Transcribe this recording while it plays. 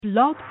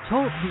Blog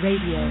Talk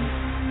Radio.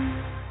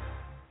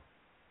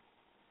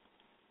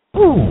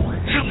 Ooh,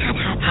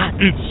 hot.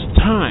 It's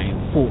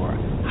time for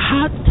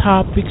Hot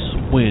Topics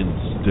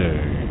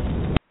Wednesday.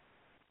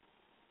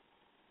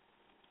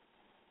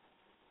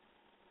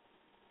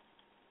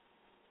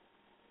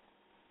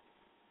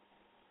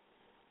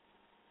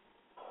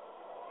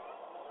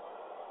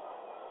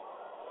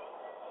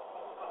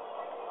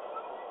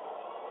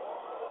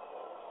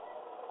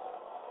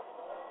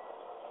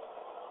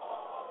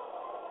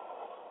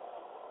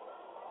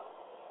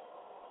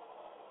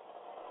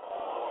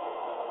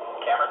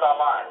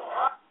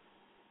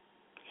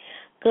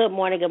 Good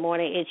morning, good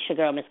morning. It's your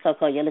girl, Miss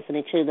Coco. You're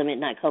listening to the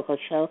Midnight Coco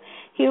Show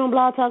here on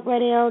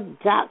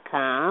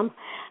blogtalkradio.com.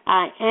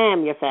 I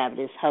am your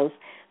fabulous host,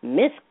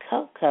 Miss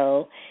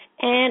Coco,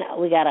 and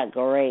we got a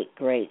great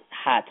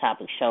hot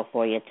topic show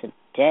for you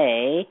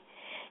today.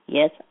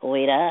 Yes,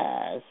 we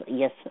does.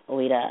 Yes,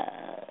 we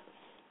does.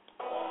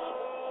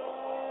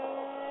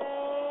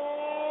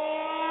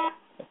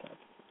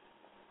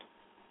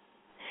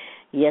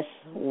 Yes,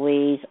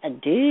 we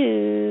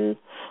do.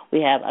 We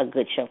have a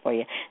good show for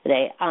you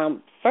today.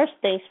 First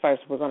things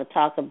first, we're going to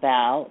talk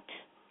about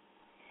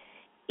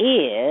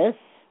is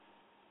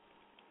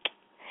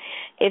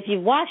if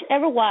you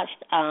ever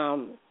watched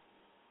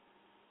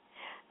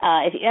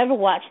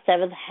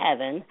Seventh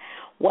Heaven.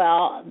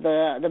 Well,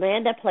 the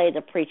man that played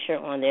the preacher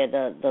on there,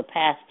 the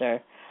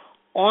pastor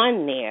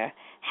on there,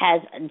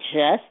 has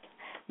just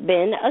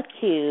been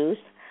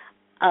accused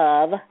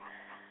of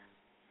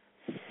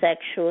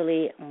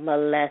sexually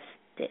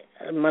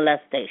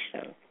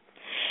molestation.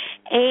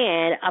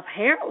 And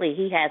apparently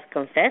he has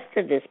confessed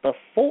to this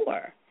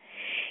before.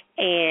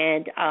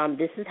 And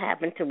this has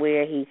happened to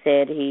where he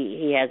said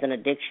he has an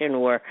addiction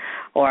or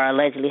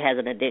allegedly has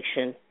an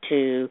addiction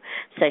to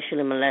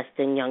sexually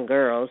molesting young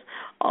girls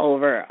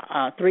over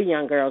 3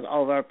 young girls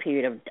over a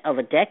period of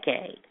a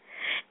decade.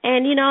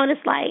 And, and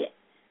it's like,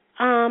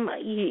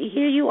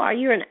 here you are,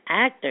 you're an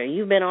actor.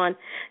 You've been on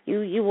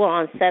you were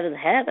on Seventh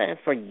Heaven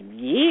for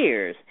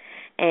years,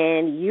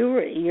 and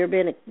you're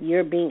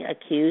being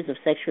accused of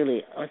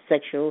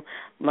sexual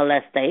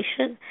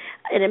molestation,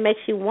 and it makes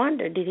you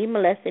wonder, did he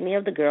molest any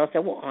of the girls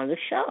that were on the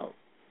show?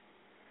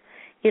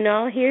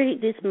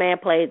 This man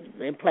played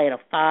a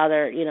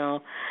father. He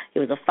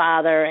was a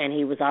father, and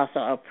he was also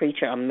a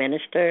preacher, a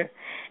minister,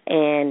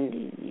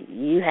 and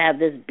you have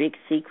this big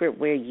secret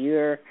where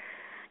you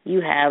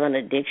have an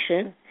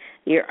addiction.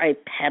 You're a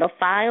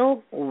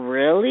pedophile?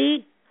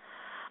 Really?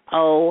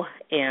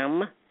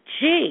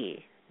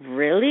 OMG.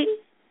 Really?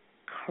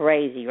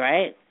 Crazy,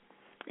 right?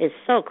 It's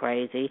so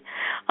crazy.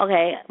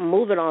 Okay,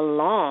 moving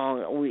along,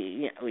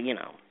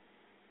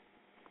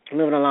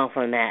 moving along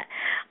from that.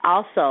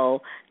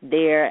 Also,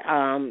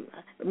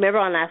 remember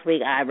on last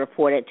week I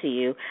reported to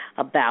you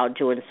about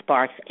Jordin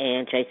Sparks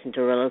and Jason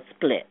Derulo's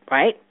split,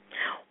 right?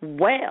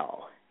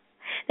 Well,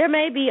 there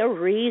may be a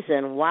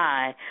reason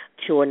why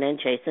Jordin and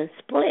Jason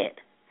split.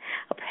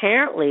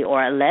 Apparently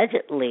or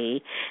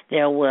allegedly,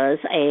 there was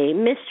a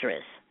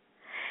mistress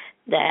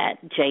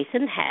that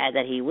Jason had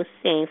that he was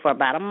seeing for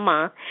about a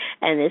month,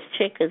 and this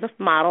chick is a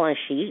model, and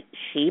she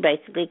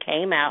basically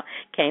came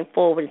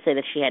forward and said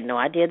that she had no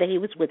idea that he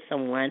was with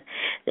someone,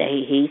 that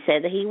he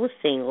said that he was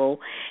single,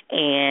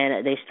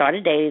 and they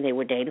started dating. They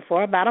were dating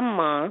for about a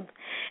month,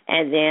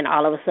 and then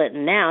all of a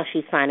sudden now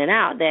she's finding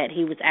out that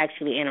he was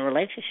actually in a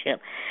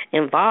relationship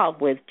involved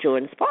with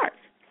Jordin Sparks,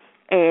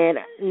 and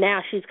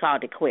now she's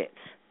called it quits.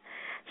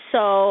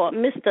 So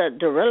Mr.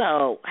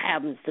 Derulo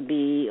happens to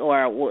be,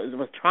 or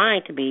was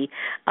trying to be,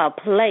 a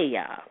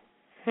player.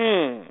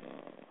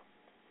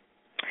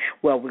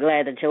 Well, we're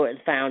glad that Jordan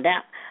found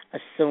out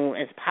as soon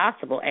as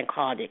possible and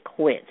called it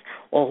quits,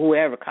 or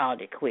whoever called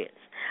it quits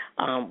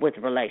with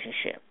the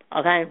relationship.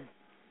 Okay?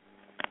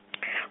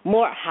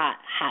 More hot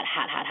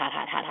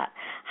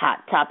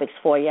topics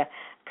for you.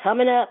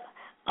 Coming up,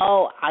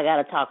 I got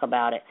to talk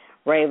about it.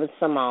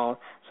 Raven-Symoné.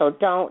 So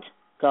don't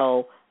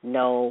go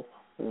nowhere.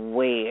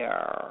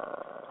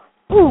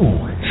 Ooh,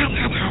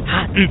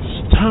 hot.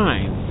 It's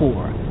time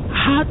for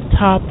Hot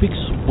Topics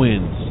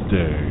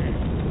Wednesday.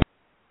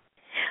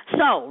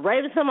 So,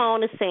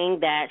 Raven-Symoné is saying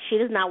that she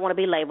does not want to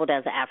be labeled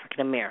as an African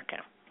American,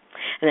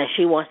 and that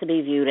she wants to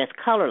be viewed as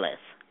colorless.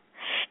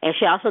 And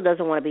she also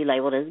doesn't want to be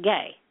labeled as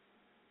gay.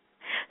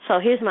 So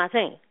here's my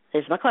thing.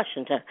 Here's my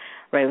question to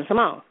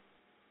Raven-Symoné.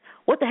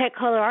 What the heck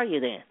color are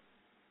you then?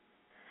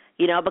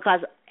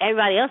 Because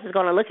everybody else is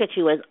going to look at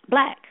you as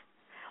black,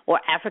 or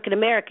African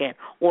American,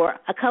 or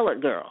a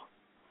colored girl.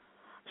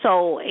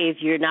 So if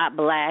you're not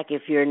black,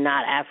 if you're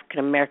not African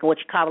American, what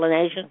you calling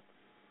Asian?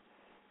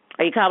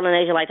 Are you calling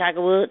Asian like Tiger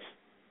Woods?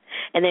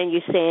 And then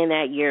you're saying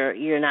that you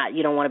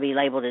don't want to be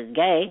labeled as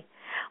gay.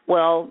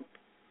 Well,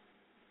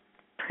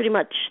 pretty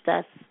much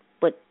that's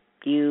what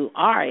you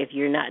are. If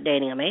you're not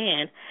dating a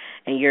man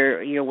and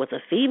you're with a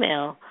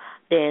female,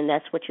 then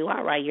that's what you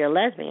are, right? You're a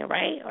lesbian,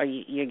 right? Or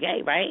you're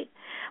gay, right?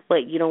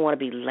 But you don't want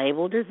to be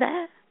labeled as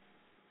that.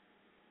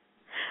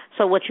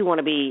 So what you want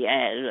to be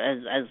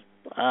as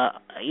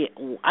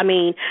I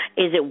mean,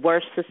 is it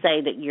worse to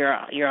say that you're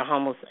a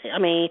homosexual? I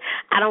mean,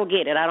 I don't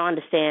get it. I don't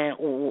understand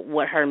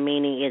what her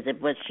meaning is.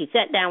 But she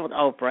sat down with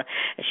Oprah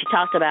and she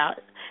talked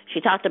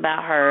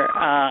about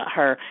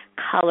her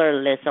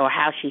colorless, or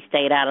how she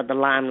stayed out of the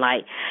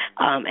limelight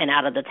and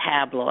out of the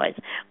tabloids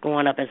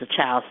growing up as a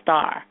child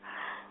star.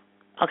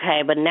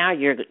 Okay, but now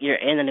you're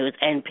in the news,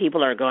 and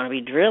people are going to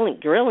be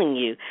drilling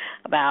you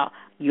about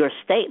your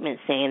statement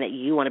saying that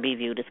you want to be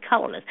viewed as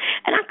colorless.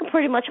 And I can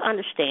pretty much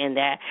understand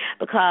that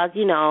because,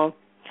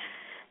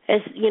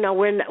 it's,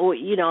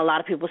 a lot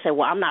of people say,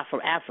 well, I'm not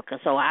from Africa,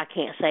 so I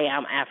can't say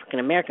I'm African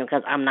American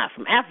because I'm not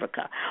from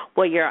Africa.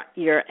 Well,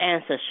 your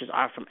ancestors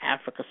are from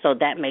Africa, so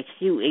that makes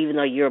you, even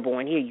though you're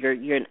born here,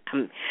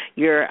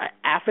 you're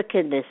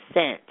African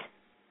descent.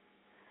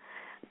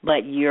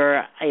 But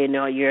you're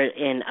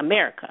in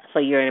America, so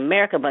you're in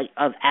America, but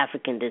of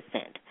African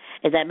descent.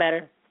 Is that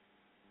better?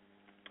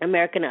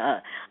 American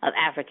of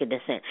African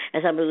descent.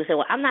 And some people say,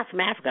 well, I'm not from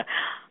Africa.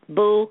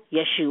 Boo,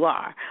 yes, you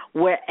are.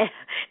 It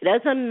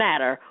doesn't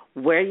matter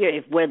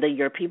whether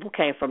your people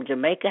came from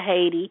Jamaica,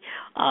 Haiti,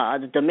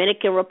 the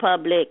Dominican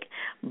Republic,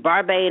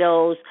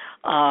 Barbados,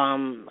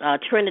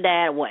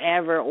 Trinidad,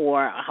 whatever,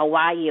 or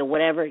Hawaii or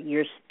whatever,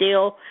 you're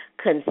still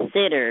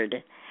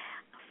considered,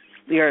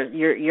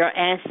 your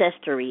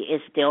ancestry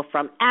is still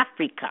from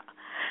Africa,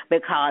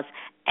 because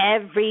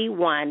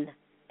everyone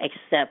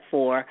except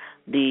for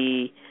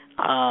the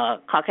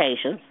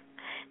Caucasians,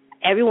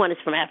 everyone is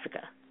from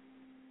Africa.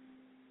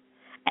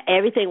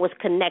 Everything was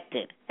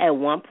connected at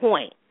one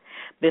point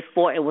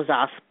before it was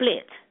all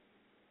split.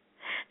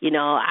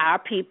 Our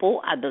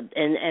people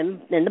in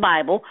the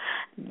Bible,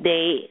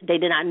 they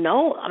did not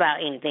know about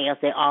anything else.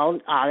 All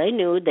they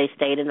knew, they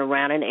stayed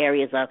around in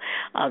areas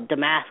of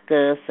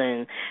Damascus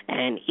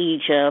and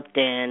Egypt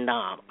and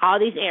all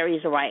these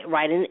areas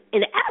right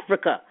in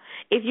Africa.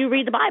 If you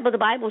read the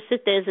Bible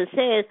sits there and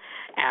says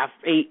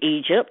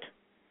Egypt.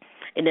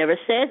 It never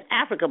says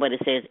Africa, but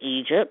it says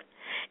Egypt.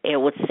 It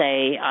would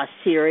say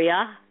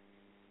Syria.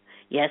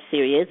 Yes,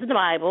 Syria is in the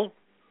Bible.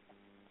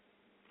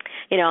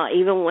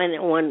 Even when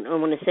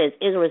it says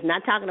Israel, it's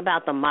not talking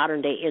about the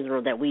modern day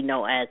Israel that we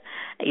know as,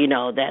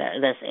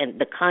 that's in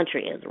the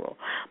country Israel,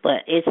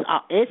 but it's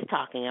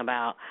talking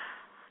about,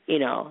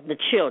 the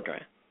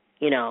children.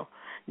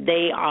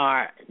 They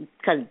are,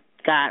 because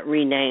God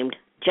renamed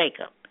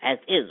Jacob as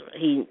Israel.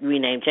 He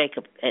renamed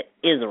Jacob as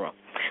Israel.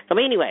 So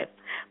anyway,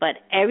 but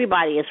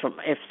everybody is from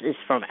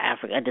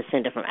Africa, a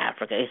descendant from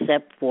Africa,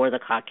 except for the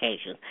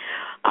Caucasians.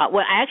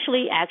 Well,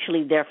 actually,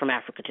 they're from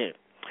Africa too.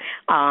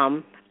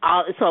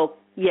 So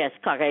yes,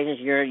 Caucasians,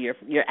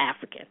 you're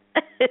African.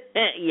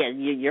 Yeah,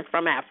 you're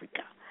from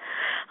Africa,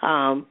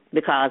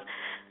 because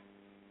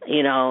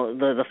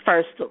the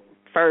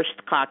first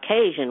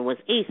Caucasian was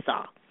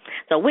Esau.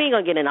 So we ain't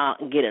gonna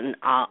get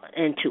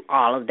into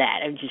all of that.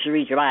 If you just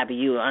read your Bible,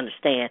 you will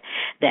understand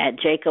that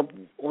Jacob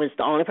was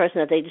the only person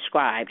that they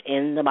described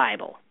in the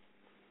Bible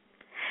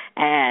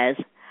as,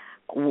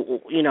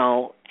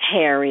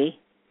 hairy,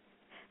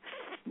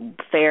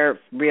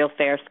 real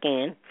fair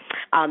skin.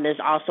 There's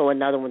also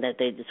another one that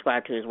they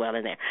described to as well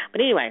in there.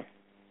 But anyway,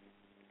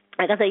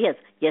 like I say,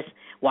 yes.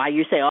 Why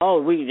you say,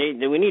 oh, we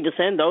need to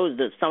send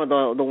some of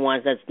the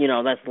ones that's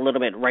that's a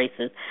little bit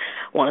racist.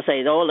 Want to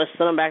say, oh, let's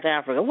send them back to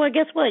Africa. Well,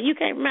 guess what? You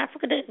came from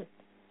Africa too.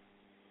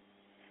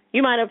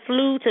 You might have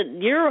flew to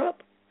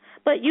Europe,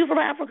 but you from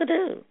Africa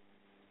too.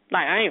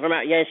 Like, I ain't from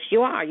Africa. Yes,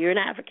 you are. You're an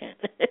African.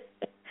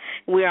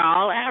 We are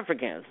all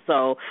Africans,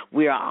 so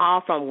we are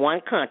all from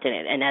one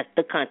continent, and that's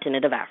the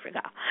continent of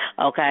Africa,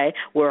 okay?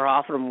 We're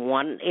all from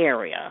one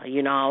area,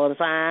 you know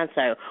what I'm saying?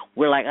 So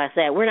we're, like I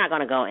said, we're not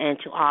going to go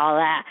into all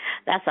that.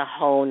 That's a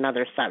whole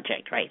nother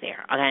subject right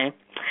there, okay?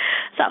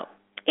 So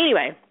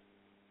anyway,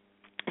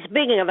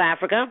 speaking of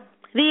Africa,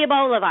 the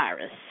Ebola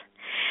virus.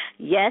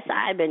 Yes,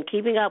 I've been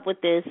keeping up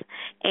with this,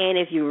 and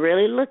if you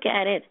really look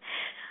at it,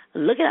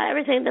 look at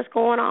everything that's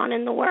going on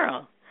in the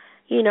world.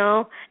 You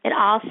know, it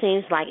all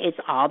seems like it's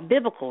all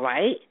biblical,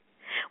 right?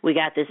 We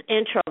got this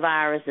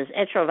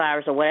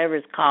enterovirus or whatever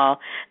it's called,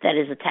 that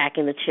is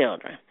attacking the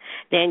children.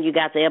 Then you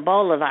got the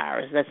Ebola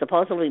virus that's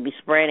supposedly be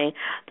spreading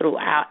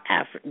throughout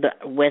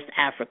West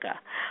Africa,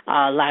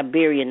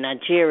 Liberia,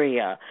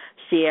 Nigeria,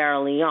 Sierra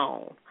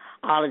Leone.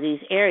 All of these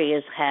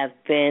areas have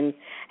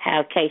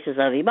cases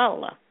of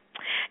Ebola.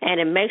 And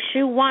it makes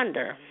you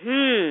wonder,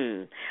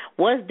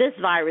 was this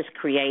virus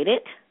created?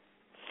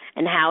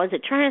 And how is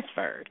it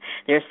transferred?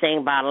 They're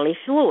saying bodily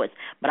fluids.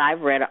 But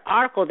I've read an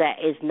article that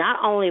is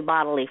not only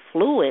bodily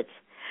fluids,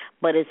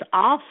 but it's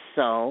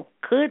also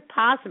could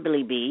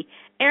possibly be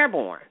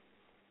airborne.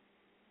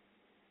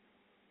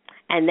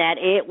 And that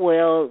it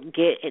will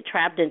get it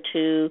trapped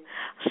into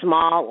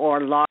small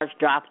or large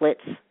droplets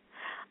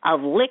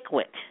of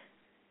liquid.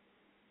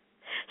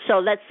 So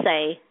let's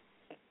say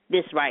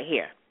this right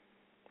here.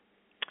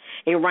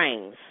 It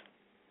rains.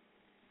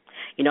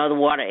 You know, the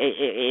water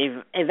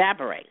it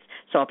evaporates.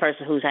 So a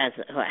person who has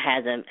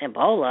an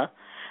Ebola,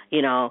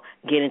 you know,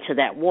 get into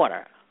that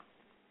water.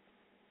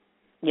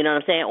 You know what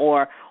I'm saying?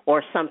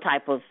 Or some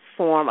type of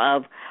form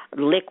of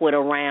liquid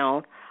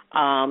around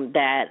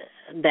that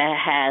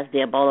has the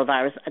Ebola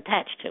virus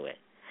attached to it.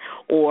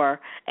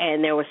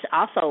 And there was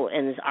also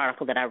in this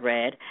article that I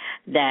read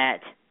that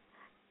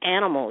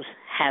animals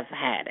have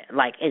had it,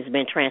 like it's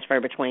been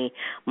transferred between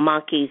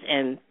monkeys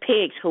and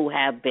pigs who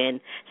have been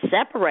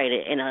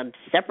separated in a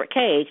separate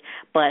cage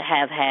but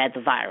have had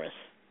the virus,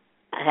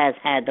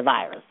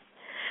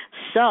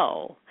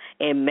 So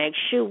it makes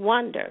you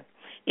wonder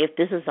if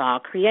this is all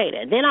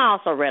created. Then I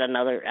also read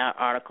another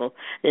article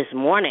this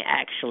morning,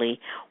 actually,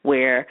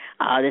 where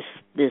the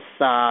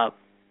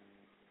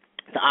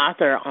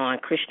author on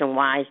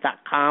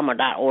ChristianWise.com or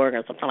 .org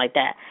or something like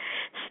that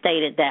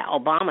stated that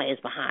Obama is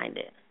behind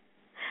it.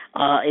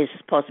 It's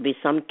supposed to be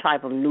some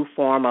type of new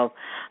form of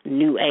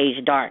New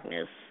Age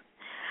darkness.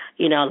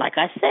 Like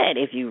I said,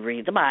 if you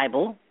read the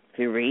Bible, if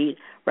you read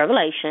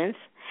Revelations,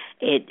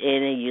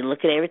 and you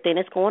look at everything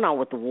that's going on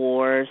with the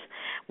wars,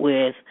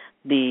 with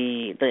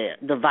the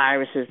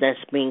viruses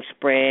that's being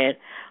spread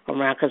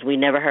around, because we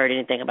never heard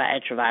anything about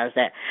enterovirus.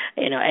 That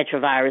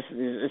enterovirus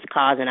is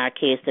causing our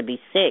kids to be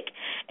sick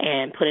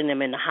and putting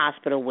them in the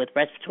hospital with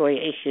respiratory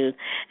issues,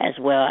 as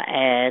well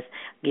as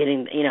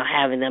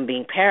having them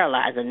being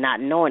paralyzed and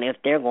not knowing if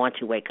they're going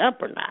to wake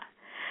up or not.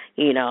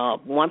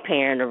 One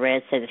parent I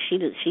read said that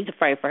she's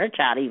afraid for her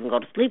child to even go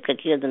to sleep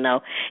because she doesn't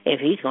know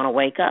if he's going to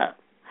wake up.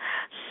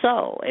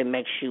 So it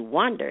makes you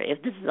wonder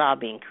if this is all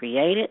being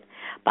created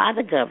by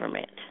the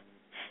government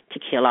to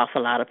kill off a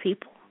lot of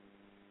people.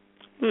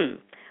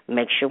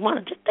 Makes you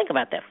wonder. Just think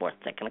about that for a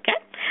second, okay?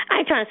 I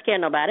ain't trying to scare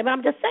nobody, but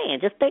I'm just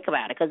saying, just think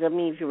about it. Because,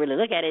 if you really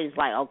look at it, it's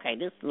like, okay,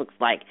 this looks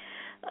like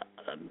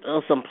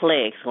some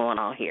plagues going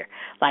on here.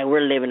 Like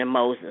we're living in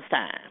Moses'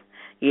 time.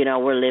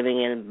 We're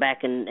living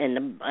back in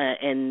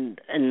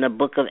the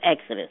book of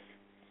Exodus.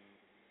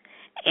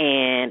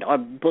 Or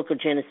book of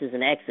Genesis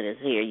and Exodus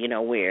here,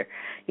 where,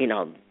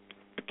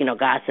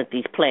 God sent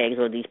these plagues,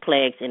 or these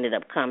plagues ended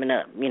up coming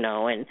up,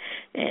 and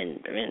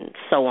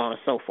so on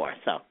and so forth.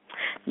 So,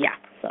 yeah,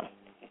 so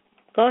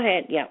go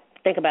ahead,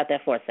 think about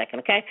that for a second,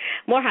 okay?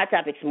 More hot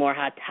topics. Ooh,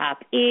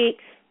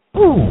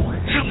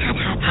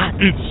 hot.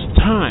 It's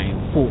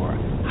time for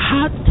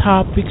Hot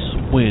Topics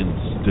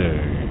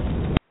Wednesday.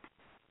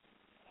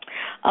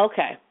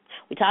 Okay,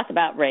 we talked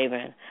about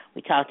Raven.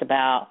 We talked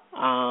about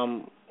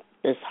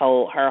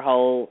her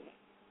whole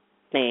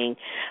thing,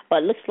 but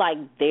it looks like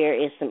there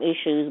is some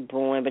issues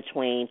brewing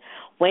between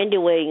Wendy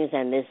Williams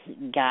and this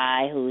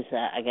guy who's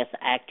I guess an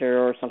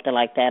actor or something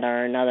like that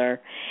or another,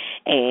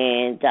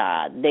 and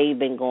they've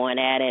been going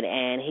at it,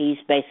 and he's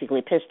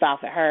basically pissed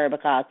off at her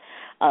because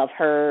of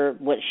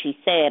what she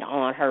said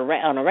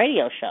on a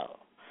radio show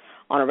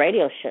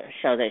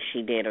that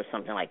she did or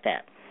something like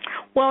that.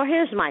 Well,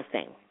 here's my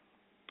thing.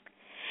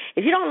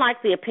 If you don't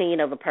like the opinion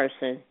of a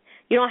person,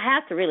 you don't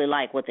have to really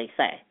like what they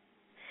say.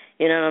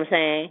 You know what I'm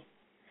saying?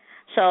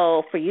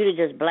 So for you to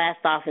just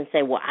blast off and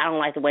say, well, I don't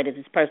like the way that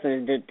this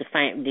person is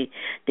defaming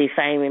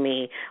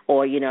me,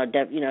 or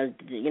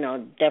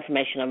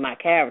defamation of my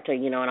character,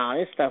 and all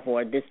this stuff,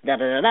 or this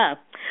da-da-da-da.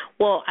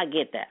 Well, I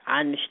get that. I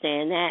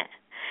understand that.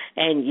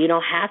 And you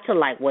don't have to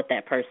like what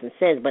that person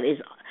says, but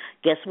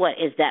guess what?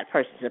 It's that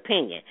person's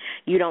opinion.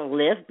 You don't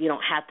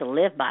have to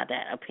live by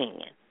that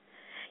opinion.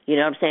 You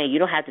know what I'm saying? You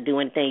don't have to do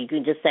anything. You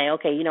can just say,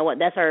 okay, you know what?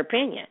 That's her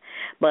opinion,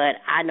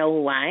 but I know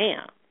who I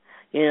am.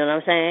 You know what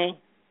I'm saying?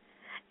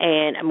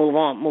 And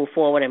move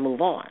forward and move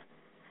on,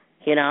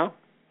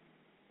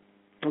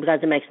 because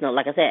it makes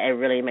like I said, it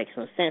really makes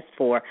no sense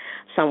for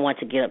someone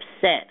to get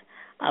upset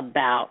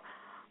about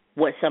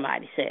what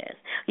somebody says.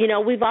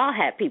 We've all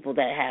had people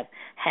that have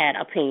had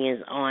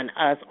opinions on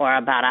us or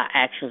about our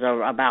actions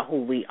or about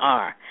who we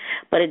are,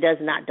 but it does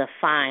not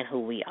define who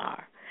we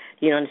are.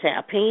 You know what I'm saying?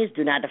 Opinions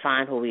do not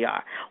define who we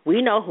are.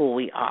 We know who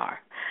we are,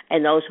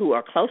 and those who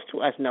are close to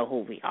us know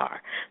who we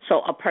are.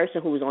 So a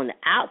person who's on the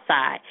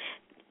outside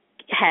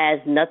has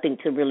nothing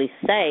to really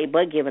say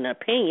but give an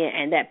opinion,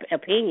 and that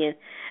opinion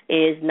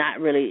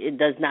it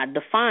does not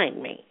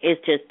define me.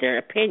 It's just their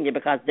opinion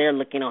because they're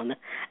looking on the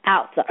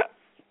outside.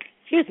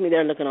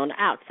 They're looking on the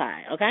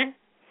outside, okay?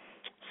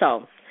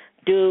 So,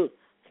 dude,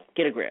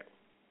 get a grip,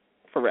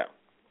 for real.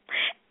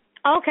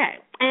 Okay,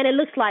 and it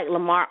looks like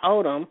Lamar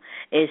Odom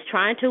is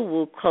trying to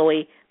woo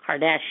Khloe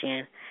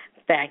Kardashian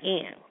back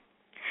in.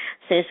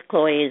 Since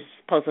Khloe is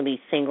supposed to be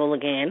single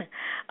again,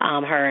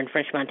 her and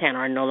French Montana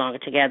are no longer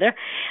together.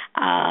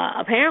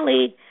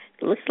 Apparently,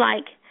 it looks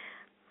like,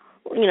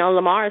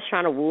 Lamar is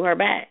trying to woo her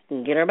back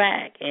and get her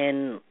back,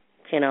 and,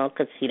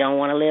 because he don't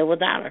want to live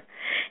without her.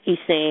 He's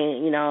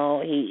saying,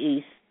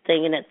 he's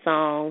singing that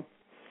song,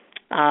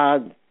 I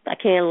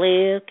can't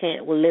live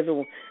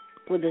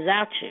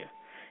without you.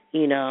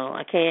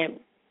 I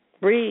can't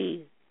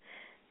breathe,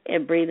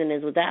 and breathing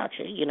is without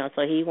you,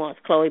 so he wants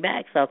Khloe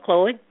back. So,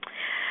 Khloe,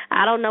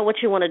 I don't know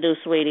what you want to do,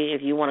 sweetie,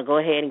 if you want to go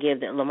ahead and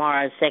give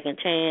Lamar a second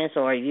chance,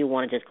 or if you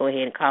want to just go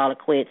ahead and call it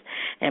quits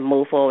and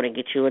move forward and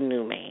get you a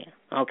new man,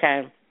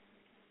 okay?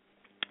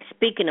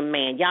 Speaking of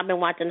man, y'all been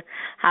watching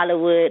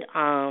Hollywood,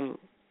 LA,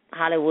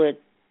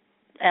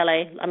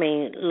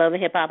 Love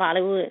and Hip Hop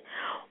Hollywood?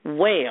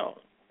 Well,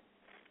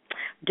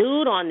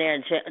 dude on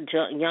there,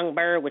 Young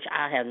Bird, which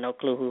I have no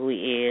clue who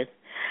he is.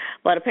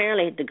 But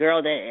apparently, the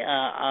girl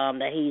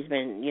that he's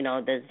been,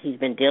 that he's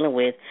been dealing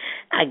with,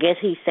 I guess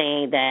he's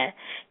saying that,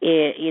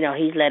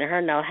 he's letting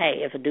her know,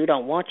 hey, if a dude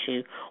don't want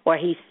you, or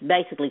he's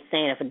basically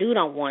saying if a dude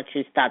don't want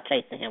you, stop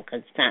chasing him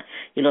because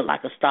you look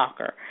like a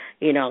stalker,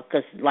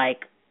 because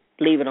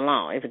leave it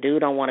alone. If a dude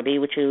don't want to be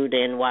with you,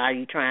 then why are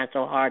you trying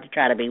so hard to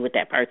try to be with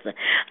that person?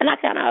 And I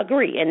kind of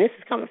agree. And this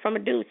is coming from a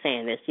dude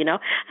saying this, and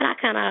I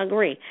kind of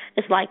agree.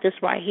 It's like this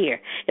right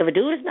here. If a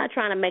dude is not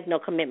trying to make no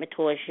commitment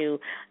towards you,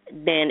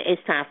 then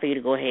it's time for you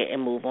to go ahead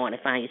and move on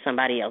and find you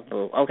somebody else,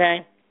 boo,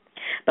 okay?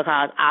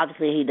 Because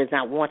obviously he does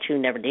not want you,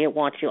 never did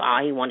want you.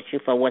 All he wanted you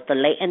for was to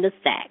lay in the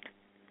sack.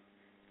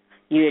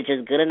 You're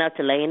just good enough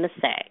to lay in the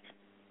sack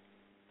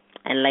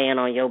and laying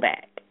on your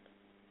back.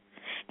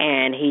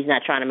 And he's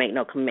not trying to make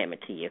no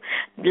commitment to you.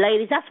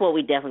 Ladies, that's what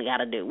we definitely got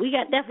to do. We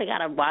definitely got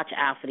to watch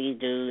out for these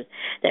dudes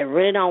that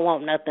really don't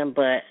want nothing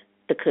but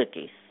the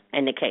cookies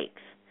and the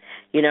cakes.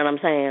 You know what I'm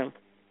saying?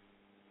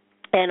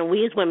 And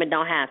we as women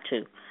don't have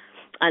to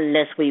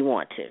unless we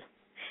want to.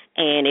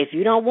 And if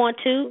you don't want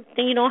to,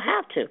 then you don't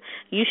have to.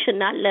 You should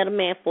not let a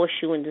man force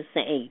you into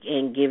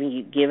and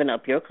giving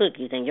up your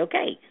cookies and your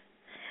cakes.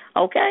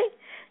 Okay?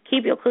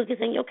 Keep your cookies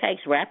and your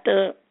cakes wrapped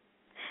up.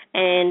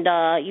 And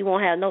you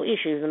won't have no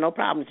issues and no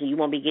problems. And you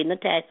won't be getting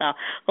attacked off,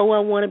 I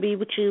want to be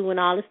with you and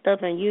all this stuff,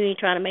 and you ain't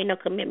trying to make no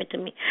commitment to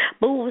me.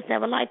 Boo was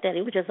never like that.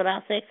 It was just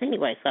about sex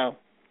anyway. So,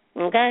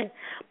 okay?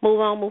 Move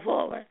on, move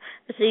forward.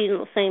 It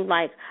seems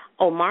like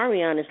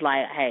Omarion is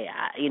like, hey,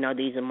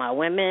 these are my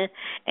women.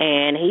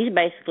 And he's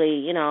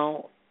basically,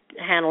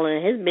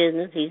 handling his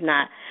business. He's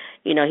not,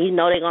 he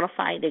know they're going to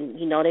fight.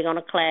 He know they're going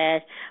to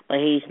clash. But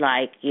he's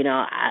like,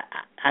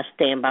 I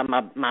stand by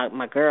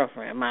my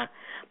girlfriend, my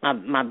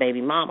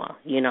baby mama,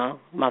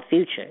 my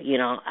future.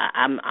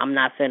 I'm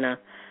not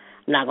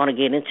gonna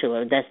get into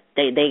it.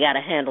 They got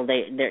to handle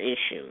their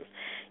issues.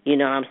 You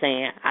know what I'm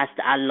saying?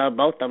 I love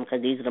both of them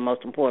because these are the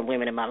most important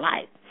women in my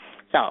life.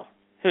 So,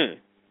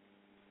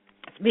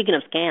 speaking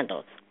of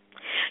scandals,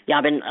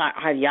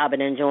 have y'all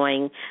been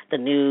enjoying the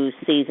new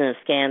season of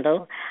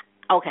Scandal?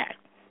 Okay,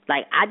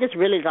 I just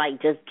really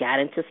just got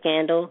into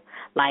Scandal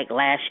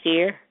last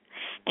year.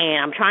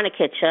 And I'm trying to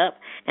catch up,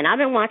 and I've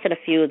been watching a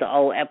few of the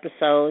old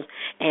episodes,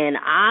 and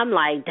I'm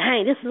like,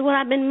 dang, this is what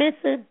I've been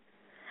missing,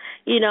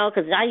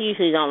 because I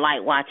usually don't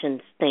like watching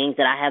things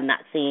that I have not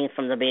seen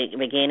from the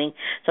beginning.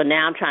 So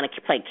now I'm trying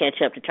to play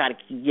catch up to try to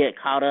get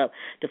caught up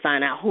to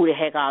find out who the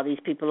heck all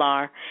these people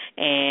are,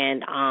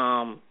 and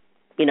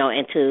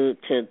into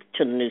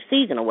the new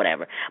season or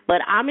whatever.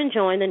 But I'm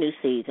enjoying the new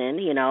season.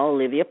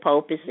 Olivia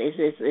Pope is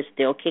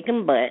still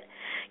kicking butt.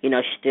 She's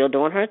still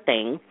doing her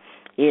thing.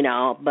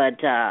 But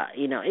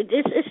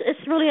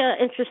it's really an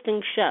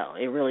interesting show.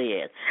 It really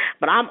is.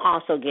 But I'm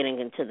also getting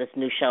into this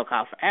new show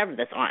called Forever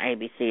that's on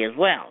ABC as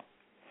well.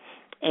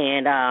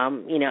 And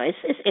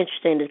it's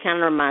interesting. It kind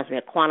of reminds me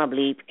of Quantum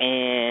Leap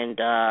and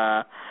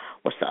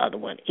what's the other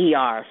one? ER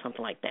or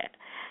something like that.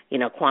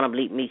 Quantum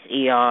Leap meets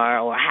ER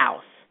or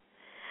House.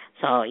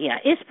 So yeah,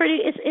 it's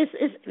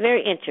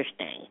very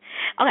interesting.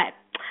 Okay.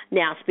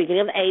 Now, speaking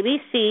of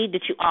ABC,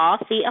 did you all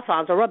see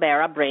Alfonso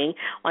Ribeiro bring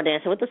on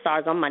Dancing with the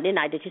Stars on Monday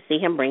night? Did you see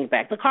him bring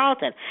back the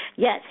Carlton?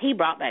 Yes, he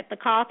brought back the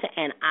Carlton,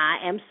 and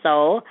I am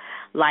so,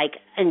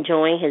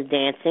 enjoying his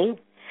dancing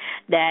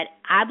that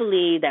I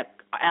believe that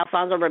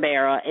Alfonso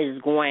Ribeiro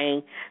is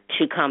going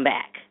to come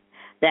back.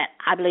 That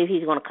I believe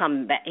he's going to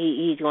come back.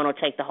 He's going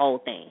to take the whole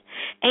thing.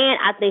 And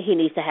I think he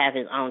needs to have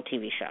his own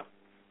TV show,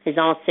 his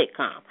own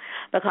sitcom,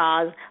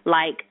 because,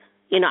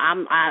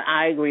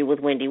 I agree with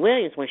Wendy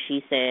Williams when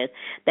she says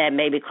that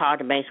maybe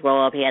Carlton Banks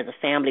grow up, he has a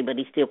family, but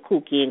he's still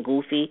kooky and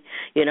goofy.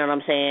 You know what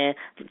I'm saying?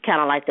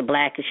 Kind of like the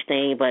Blackish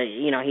thing, but,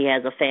 he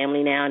has a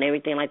family now and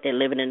everything like that,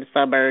 living in the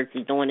suburbs.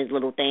 He's doing his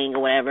little thing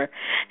or whatever.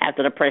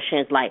 After the Depression,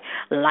 it's like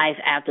life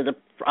after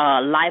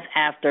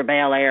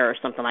Bel Air or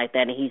something like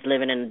that, and he's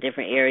living in a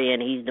different area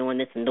and he's doing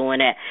this and doing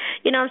that.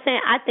 You know what I'm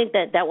saying? I think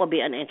that would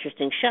be an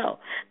interesting show,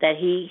 that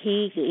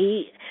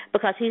he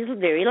because he's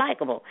very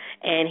likable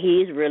and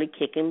he's really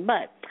kicking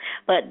butt.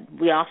 But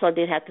we also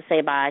did have to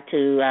say bye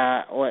to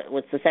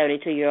what's the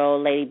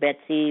 72-year-old lady,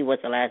 Betsy,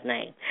 what's her last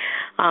name?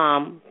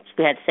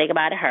 We had to say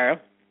goodbye to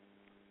her,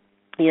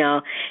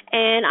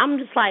 and I'm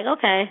just like,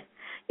 okay.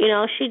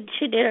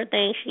 She did her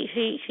thing. She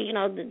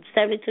the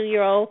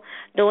 72-year-old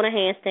doing a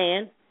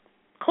handstand.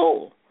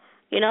 Cool.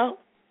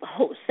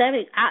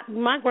 70.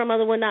 My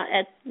grandmother would not.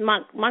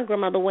 My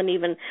grandmother wouldn't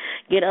even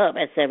get up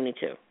at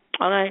 72.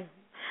 Okay.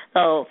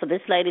 So for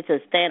this lady to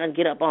stand and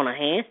get up on a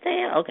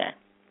handstand, okay.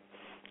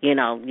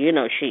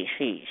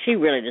 She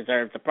really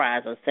deserves the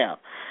prize herself.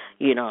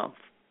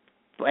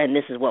 And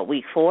this is what,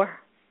 week 4,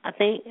 I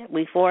think,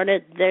 week 4 that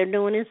they're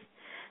doing this.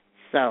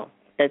 So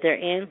that they're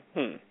in.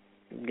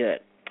 Good.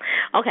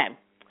 Okay,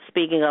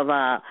 speaking of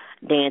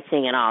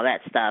dancing and all that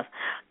stuff,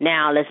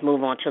 now let's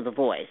move on to The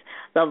Voice.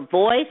 The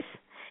Voice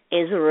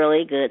is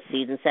really good.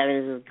 Season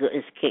 7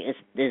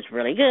 is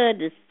really good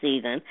this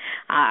season.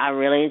 I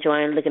really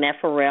enjoy looking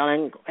at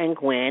Pharrell and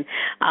Gwen.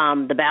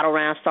 The battle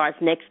round starts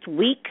next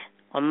week.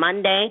 on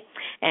Monday,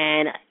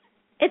 and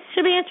it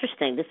should be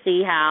interesting to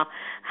see how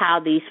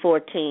these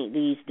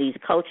these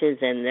coaches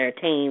and their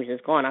teams is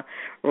going to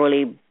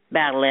really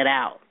battle it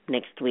out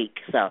next week.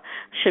 So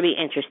should be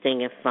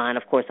interesting and fun.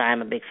 Of course, I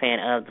am a big fan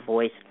of The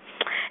Voice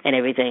and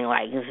everything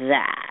like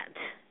that.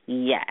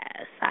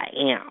 Yes, I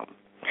am.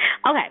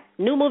 Okay,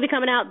 new movie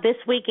coming out this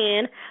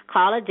weekend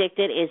called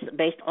Addicted is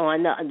based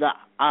on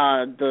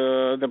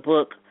the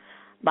book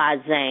by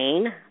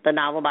Zane, the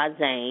novel by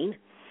Zane.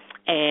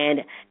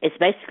 And it's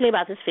basically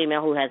about this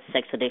female who has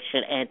sex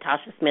addiction, and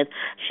Tasha Smith,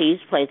 she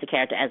plays the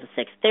character as a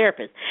sex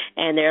therapist.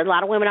 And there are a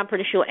lot of women, I'm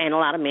pretty sure, and a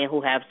lot of men who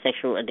have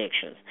sexual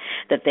addictions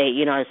that they,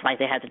 it's like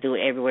they have to do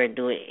it everywhere,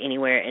 do it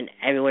anywhere and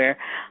everywhere.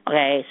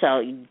 Okay, so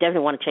you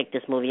definitely want to check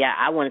this movie out.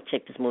 I want to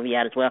check this movie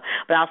out as well,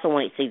 but I also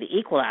want to see The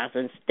Equalizer.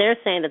 And they're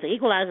saying that The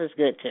Equalizer is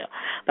good too,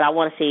 but I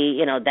want to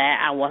see, that.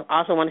 I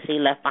also want to see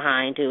Left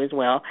Behind too as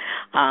well.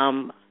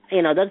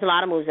 There's a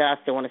lot of movies that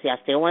I still want to see. I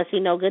still want to see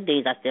No Good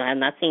Deeds. I still have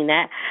not seen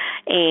that.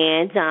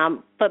 And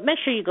but make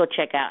sure you go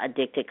check out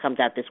Addicted. Comes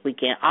out this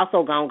weekend.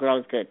 Also, Gone Girl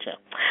is good too.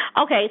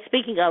 Okay,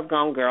 speaking of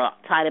Gone Girl,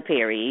 Tyler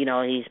Perry,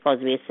 he's supposed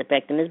to be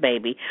expecting his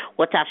baby.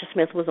 Well, Tasha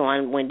Smith was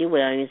on Wendy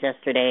Williams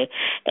yesterday,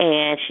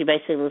 and she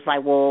basically was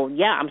like, well,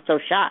 yeah, I'm so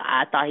shocked.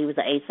 I thought he was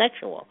an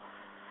asexual.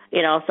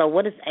 So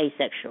what is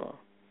asexual?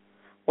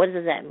 What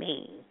does that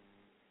mean?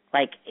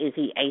 Like, is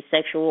he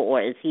asexual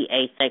or is he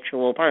a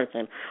sexual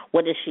person?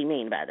 What does she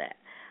mean by that?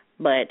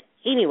 But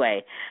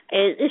anyway,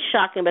 it's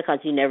shocking because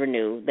you never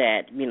knew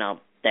that,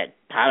 that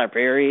Tyler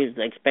Perry is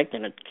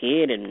expecting a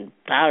kid and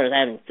Tyler's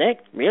having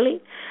sex,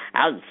 really?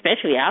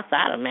 Especially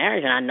outside of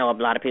marriage. And I know a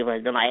lot of people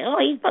have been like, oh,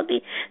 he's supposed to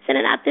be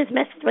sending out this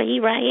message where he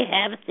right here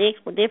having sex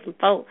with different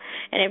folk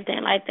and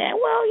everything like that.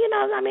 Well,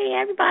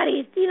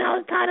 everybody's,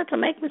 entitled to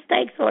make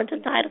mistakes or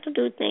entitled to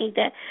do things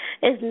that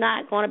is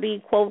not going to be,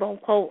 quote,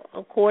 unquote,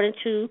 according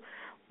to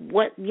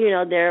what,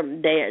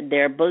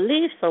 their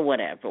beliefs or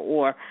whatever.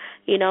 Or,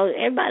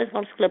 everybody's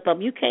going to slip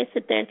up. You can't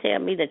sit there and tell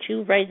me that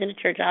you raised in the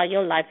church all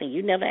your life and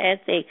you never had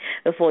sex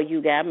before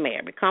you got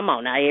married. Come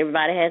on now,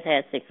 everybody has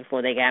had sex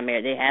before they got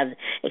married. They have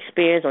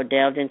experience or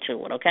delved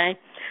into it, okay?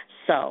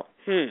 So,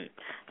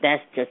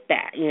 that's just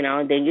that,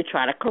 and then you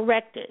try to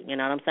correct it, you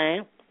know what I'm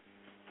saying?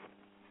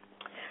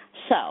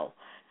 So,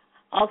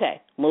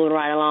 okay, moving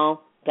right along,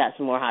 got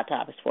some more hot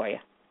topics for you.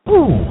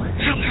 Ooh,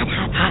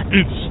 hot.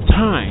 It's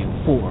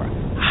time for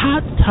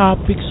Hot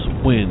Topics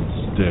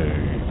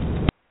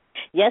Wednesday.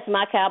 Yes,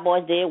 my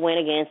Cowboys did win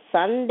again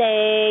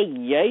Sunday,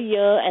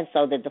 and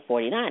so did the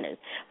 49ers.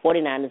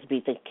 49ers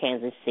beat the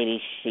Kansas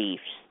City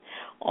Chiefs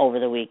over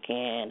the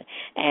weekend,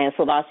 and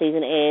football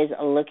season is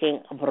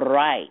looking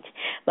bright.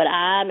 But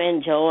I'm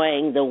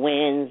enjoying the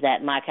wins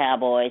that my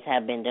Cowboys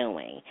have been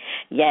doing.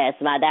 Yes,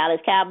 my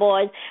Dallas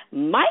Cowboys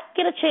might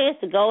get a chance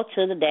to go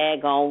to the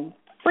daggone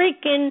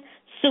freaking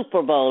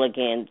Super Bowl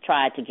again,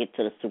 try to get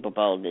to the Super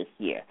Bowl this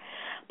year.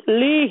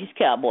 Please,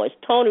 Cowboys,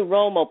 Tony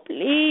Romo,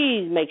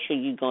 please make sure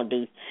you're going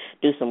to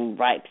do some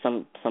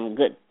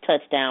good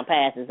touchdown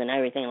passes and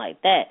everything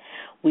like that.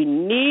 We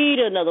need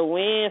another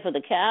win for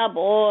the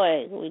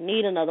Cowboys.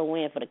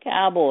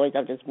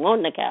 I'm just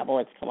wanting the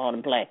Cowboys to come on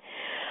and play.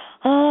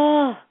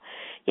 Oh,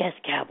 yes,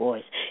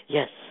 Cowboys,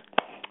 yes.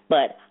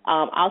 But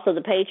also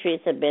the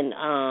Patriots have been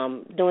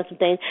doing some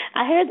things.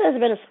 I heard there's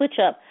been a switch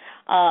up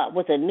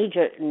with the New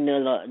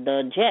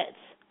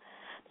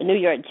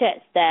York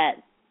Jets.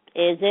 That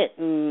is it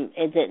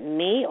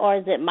me or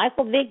is it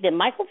Michael Vick? Did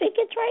Michael Vick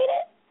get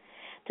traded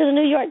to the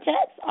New York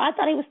Jets? Oh, I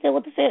thought he was still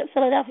with the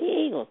Philadelphia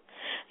Eagles.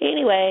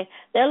 Anyway,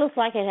 that looks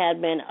like it had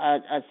been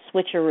a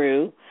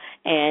switcheroo,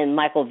 and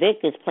Michael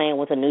Vick is playing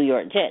with the New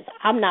York Jets.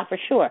 I'm not for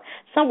sure.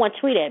 Someone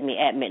tweet at me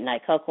at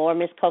Midnight Coco or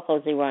Miss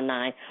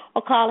Coco09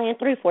 or call in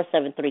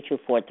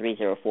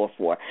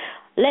 347-324-3044.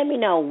 Let me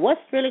know what's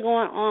really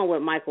going on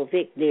with Michael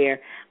Vick there.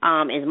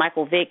 Is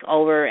Michael Vick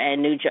over at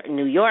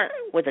New York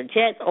with the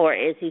Jets, or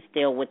is he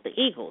still with the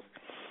Eagles?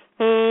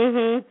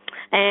 And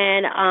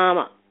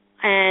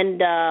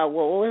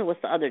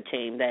what's the other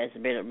team that's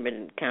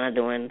been kind of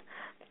doing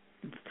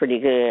pretty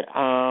good?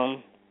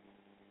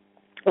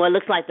 Well, it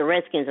looks like the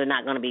Redskins are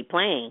not going to be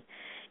playing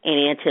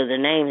any until the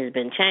name has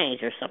been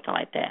changed or something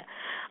like that.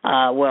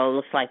 Well, it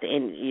looks like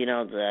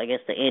I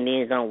guess the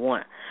Indians don't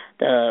want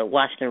the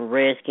Washington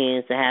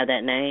Redskins to have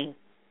that name.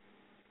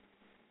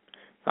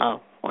 Oh,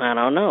 well, I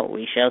don't know.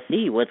 We shall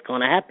see what's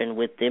going to happen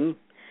with them,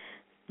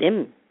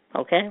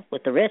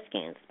 with the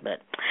Redskins. But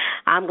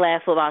I'm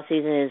glad football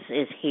season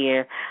is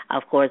here.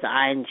 Of course,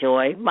 I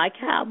enjoy my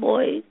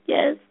Cowboys.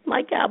 Yes,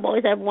 my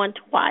Cowboys have won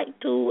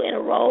 2 in a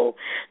row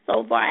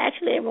so far.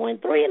 Actually, they've won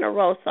 3 in a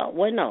row. So,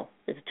 well, no,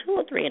 it's 2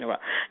 or 3 in a row.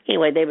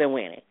 Anyway, they've been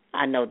winning.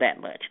 I know that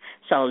much.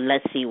 So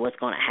let's see what's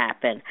going to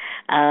happen.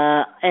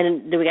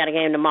 And we got a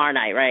game tomorrow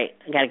night, right?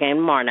 We got a game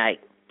tomorrow night.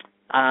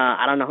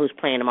 I don't know who's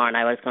playing tomorrow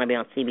night, but it's going to be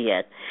on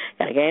CBS.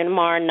 Got a game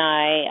tomorrow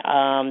night.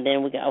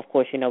 Then we got, of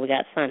course, we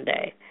got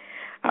Sunday.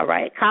 All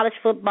right. College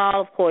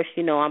football, of course,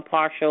 I'm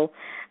partial.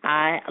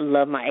 I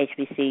love my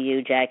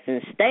HBCU,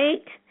 Jackson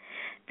State.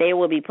 They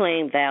will be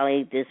playing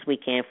Valley this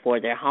weekend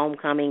for their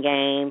homecoming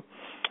game.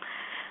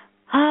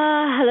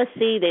 Let's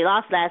see. They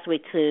lost last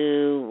week to,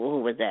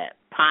 who was that?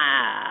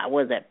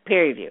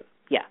 Prairie View.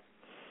 Yeah.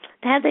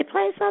 Have they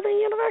played Southern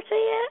University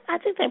yet? I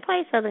think they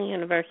played Southern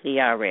University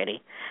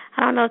already.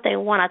 I don't know if they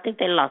won. I think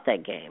they lost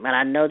that game. And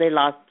I know they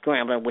lost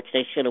Grambling, which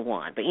they should have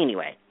won. But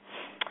anyway,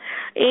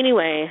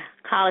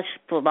 college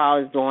football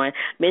is doing.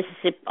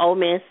 Ole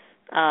Miss,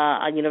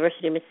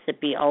 University of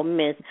Mississippi, Ole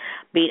Miss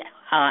beat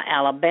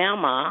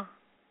Alabama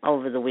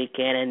over the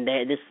weekend, and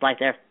this is like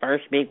their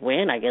first big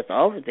win, I guess,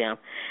 over them.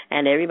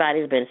 And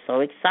everybody's been so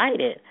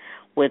excited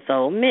with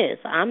Ole Miss.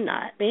 I'm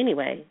not. But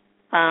anyway,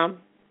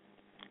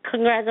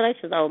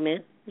 congratulations, Ole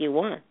Miss. You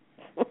won.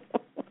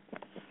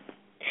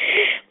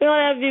 We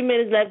only have a few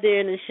minutes left here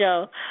in the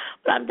show.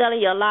 But I'm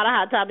telling you, a lot of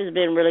hot topics have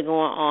been really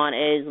going on.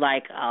 It's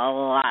like a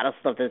lot of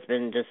stuff that's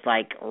been just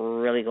like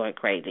really going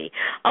crazy.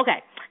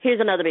 Okay, here's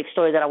another big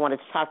story that I wanted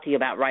to talk to you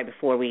about right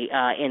before we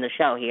end the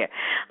show here.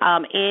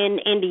 In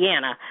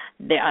Indiana,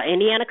 the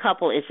Indiana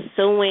couple is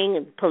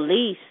suing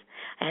police,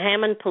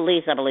 Hammond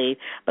Police, I believe,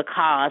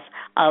 because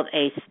of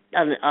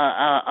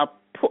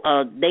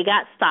they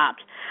got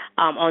stopped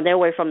on their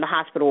way from the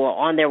hospital or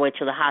on their way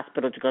to the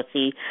hospital to go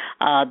see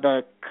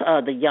the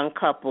young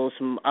couple's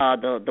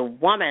the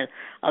woman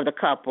of the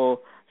couple's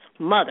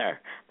mother.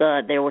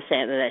 They were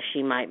saying that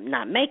she might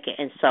not make it,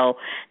 and so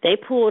they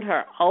pulled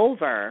her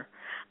over.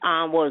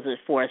 Was it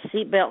for a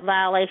seatbelt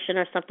violation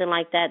or something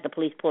like that? The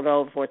police pulled her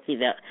over for a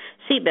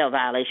seatbelt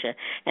violation,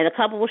 and the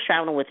couple was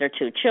traveling with their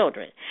 2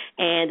 children.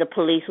 And the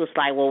police was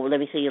like, "Well, let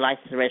me see your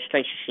license and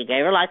registration." She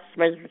gave her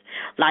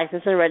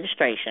license and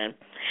registration,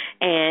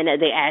 and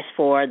they asked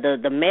for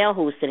the male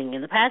who was sitting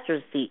in the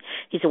passenger seat.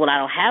 He said, "Well, I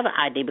don't have an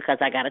ID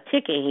because I got a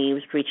ticket." He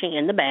was reaching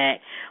in the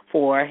back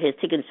for his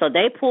ticket, so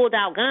they pulled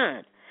out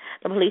guns.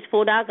 The police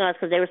pulled out guns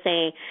because they were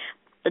saying,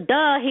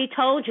 "Duh, he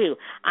told you."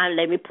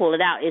 Let me pull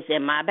it out. It's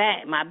in my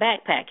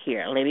backpack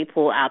here. Let me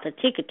pull out the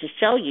ticket to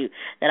show you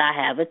that I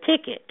have a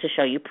ticket, to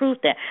show you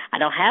proof that I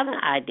don't have an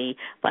ID,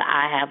 but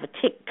I have a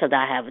ticket because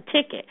I have a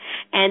ticket.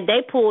 And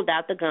they pulled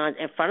out the guns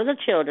in front of the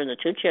children. The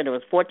 2 children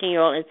was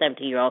 14-year-old and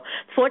 17-year-old.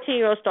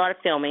 14-year-old started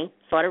filming,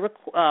 videoing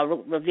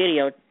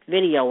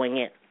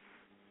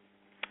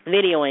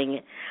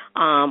it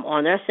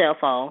on their cell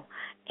phone,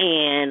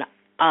 and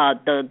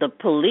the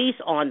police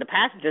on the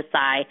passenger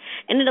side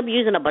ended up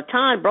using a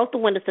baton, broke the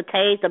windows to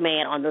tase the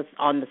man on the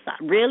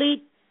side.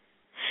 Really?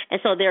 And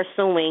so they're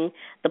suing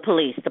the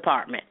police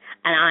department,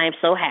 and I am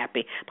so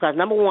happy because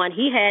number one,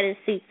 he had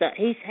his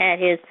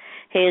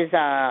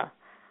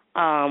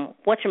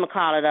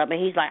whatchamacallit up, and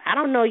he's like, "I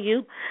don't know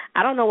you.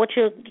 I don't know what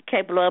you're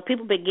capable of.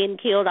 People been getting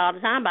killed all the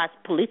time by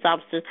police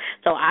officers,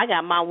 so I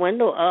got my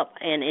window up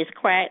and it's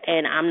cracked,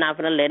 and I'm not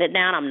going to let it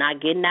down. I'm not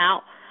getting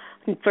out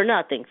for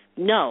nothing."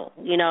 No,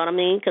 you know what I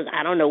mean? Because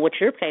I don't know what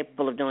you're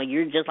capable of doing.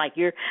 You're just like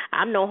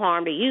I'm no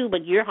harm to you,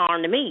 but you're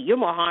harm to me. You're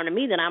more harm to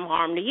me than I'm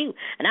harm to you,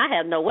 and I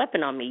have no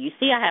weapon on me. You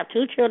see, I have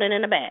 2 children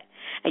in the back,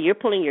 and you're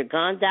pulling your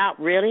guns out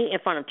really in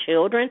front of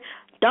children.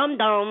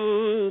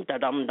 Dum-dums,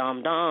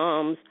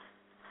 da-dum-dum-dums.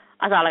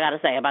 That's all I got to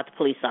say about the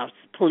police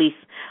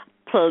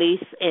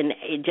in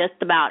just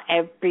about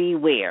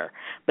everywhere,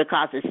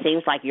 because it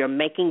seems like you're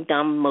making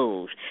dumb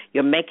moves.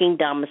 You're making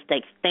dumb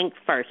mistakes. Think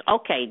first.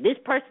 Okay, this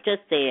person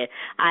just said,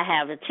 "I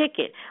have a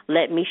ticket.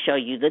 Let me show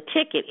you the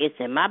ticket. It's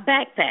in my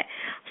backpack."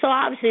 So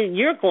obviously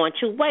you're going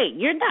to wait.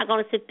 You're not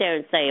going to sit there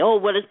and say, "Oh,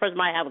 well, this person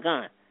might have a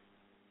gun."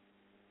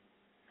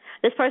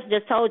 This person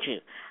just told you,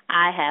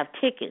 "I have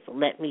tickets.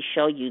 Let me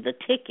show you the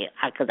ticket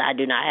because I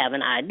do not have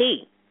an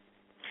ID."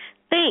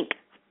 Think,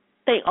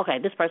 okay,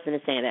 this person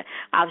is saying that.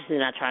 Obviously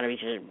they're not trying to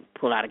reach you and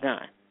pull out a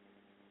gun.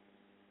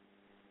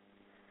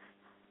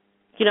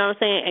 You know what I'm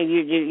saying? And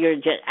you're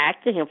just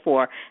asking him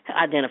for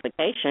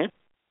identification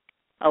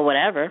or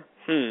whatever.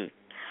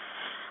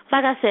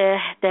 Like I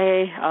said,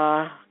 they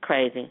are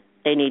crazy.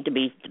 They need to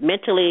be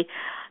mentally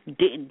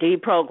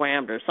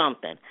deprogrammed or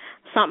something.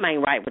 Something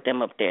ain't right with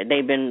them up there.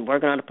 They've been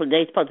working on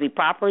they're supposed to be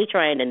properly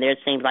trained, and it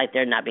seems like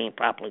they're not being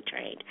properly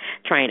trained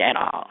at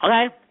all.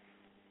 Okay?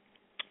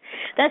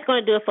 That's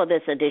going to do it for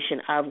this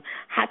edition of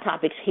Hot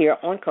Topics here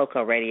on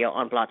Coco Radio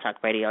on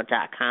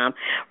blogtalkradio.com.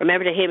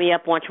 Remember to hit me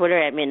up on Twitter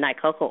at Midnight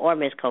Coco or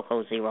Miss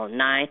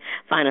Coco09.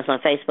 Find us on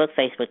Facebook,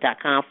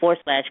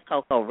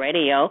 facebook.com/Coco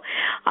Radio.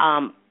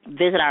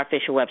 Visit our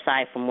official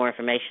website for more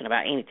information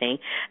about anything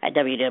at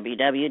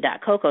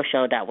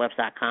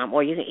www.cocoshow.webs.com,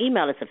 or you can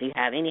email us if you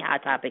have any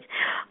hot topics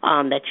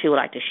that you would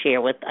like to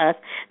share with us.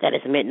 That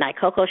is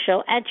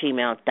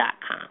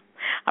midnightcocoshow@gmail.com.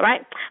 All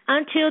right?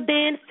 Until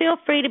then, feel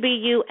free to be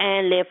you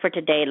and live for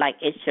today like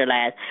it's your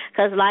last,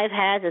 because life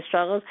has its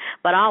struggles,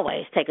 but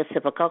always take a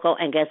sip of cocoa,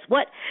 and guess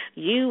what?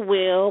 You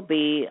will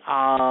be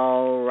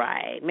all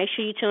right. Make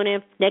sure you tune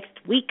in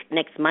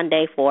next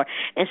Monday for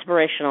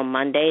Inspirational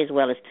Monday, as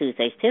well as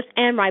Tuesday's Tips,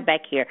 and right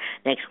back here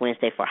next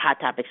Wednesday for Hot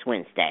Topics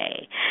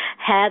Wednesday.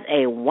 Have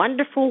a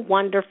wonderful,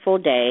 wonderful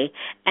day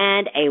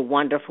and a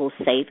wonderful,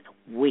 safe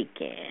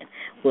weekend.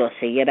 We'll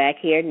see you back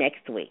here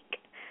next week.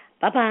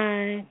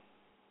 Bye-bye.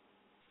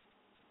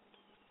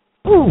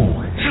 Ooh,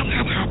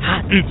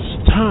 hot.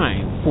 It's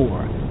time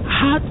for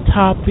Hot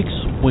Topics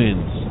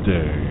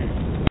Wednesday.